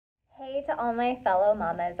Hey to all my fellow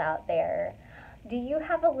mamas out there. Do you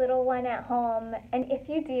have a little one at home? And if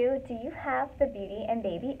you do you have the Beauty and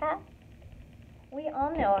Baby app? We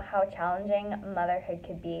all know how challenging motherhood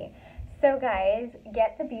could be. So guys,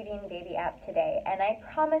 get the Beauty and Baby app today, and I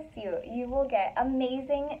promise you, you will get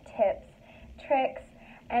amazing tips, tricks,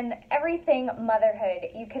 and everything motherhood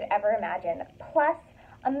you could ever imagine, plus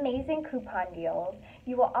amazing coupon deals.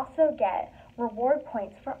 You will also get reward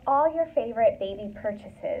points for all your favorite baby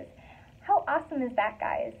purchases. How awesome is that,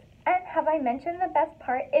 guys? And have I mentioned the best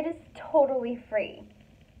part? It is totally free.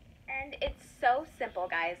 And it's so simple,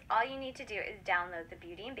 guys. All you need to do is download the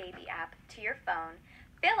Beauty and Baby app to your phone,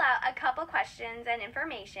 fill out a couple questions and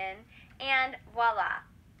information, and voila.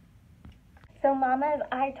 So mamas,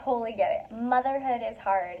 I totally get it. Motherhood is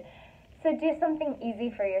hard. So do something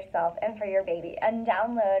easy for yourself and for your baby and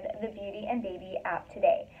download the Beauty and Baby app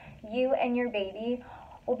today. You and your baby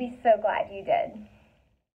will be so glad you did.